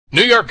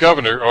New York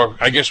Governor, or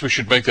I guess we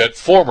should make that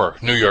former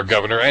New York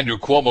Governor, Andrew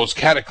Cuomo's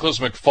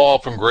cataclysmic fall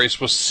from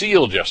grace was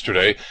sealed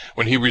yesterday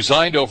when he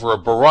resigned over a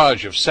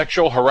barrage of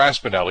sexual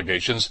harassment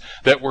allegations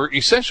that were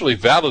essentially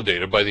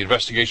validated by the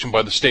investigation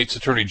by the state's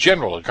attorney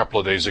general a couple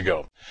of days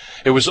ago.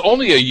 It was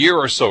only a year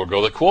or so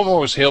ago that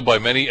Cuomo was hailed by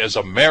many as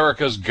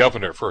America's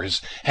governor for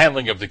his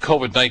handling of the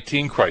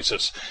COVID-19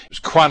 crisis. It was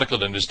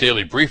chronicled in his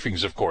daily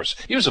briefings, of course.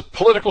 He was a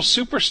political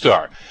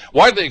superstar.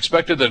 Widely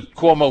expected that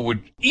Cuomo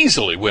would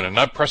easily win an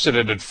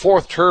unprecedented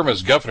fourth term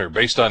as governor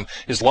based on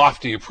his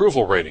lofty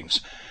approval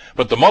ratings.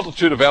 But the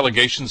multitude of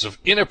allegations of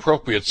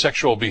inappropriate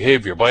sexual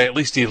behavior by at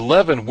least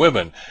 11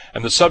 women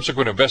and the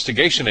subsequent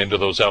investigation into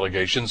those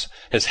allegations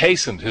has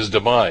hastened his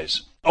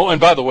demise. Oh,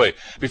 and by the way,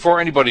 before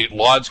anybody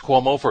lauds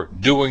Cuomo for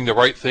doing the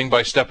right thing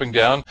by stepping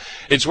down,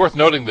 it's worth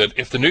noting that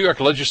if the New York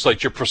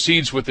legislature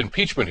proceeds with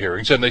impeachment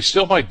hearings, and they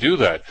still might do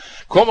that,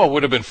 Cuomo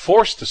would have been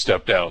forced to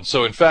step down.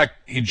 So, in fact,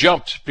 he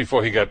jumped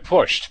before he got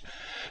pushed.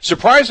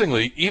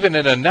 Surprisingly, even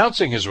in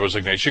announcing his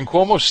resignation,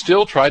 Cuomo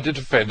still tried to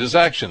defend his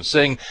actions,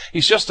 saying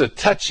he's just a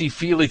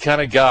touchy-feely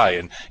kind of guy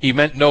and he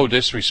meant no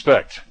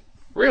disrespect.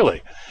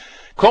 Really?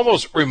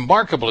 Cuomo's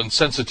remarkable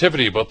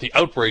insensitivity about the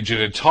outrage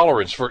and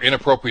intolerance for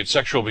inappropriate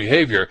sexual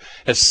behavior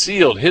has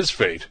sealed his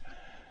fate.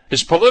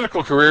 His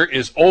political career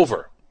is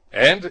over,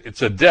 and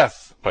it's a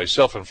death by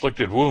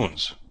self-inflicted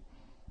wounds.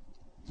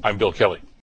 I'm Bill Kelly.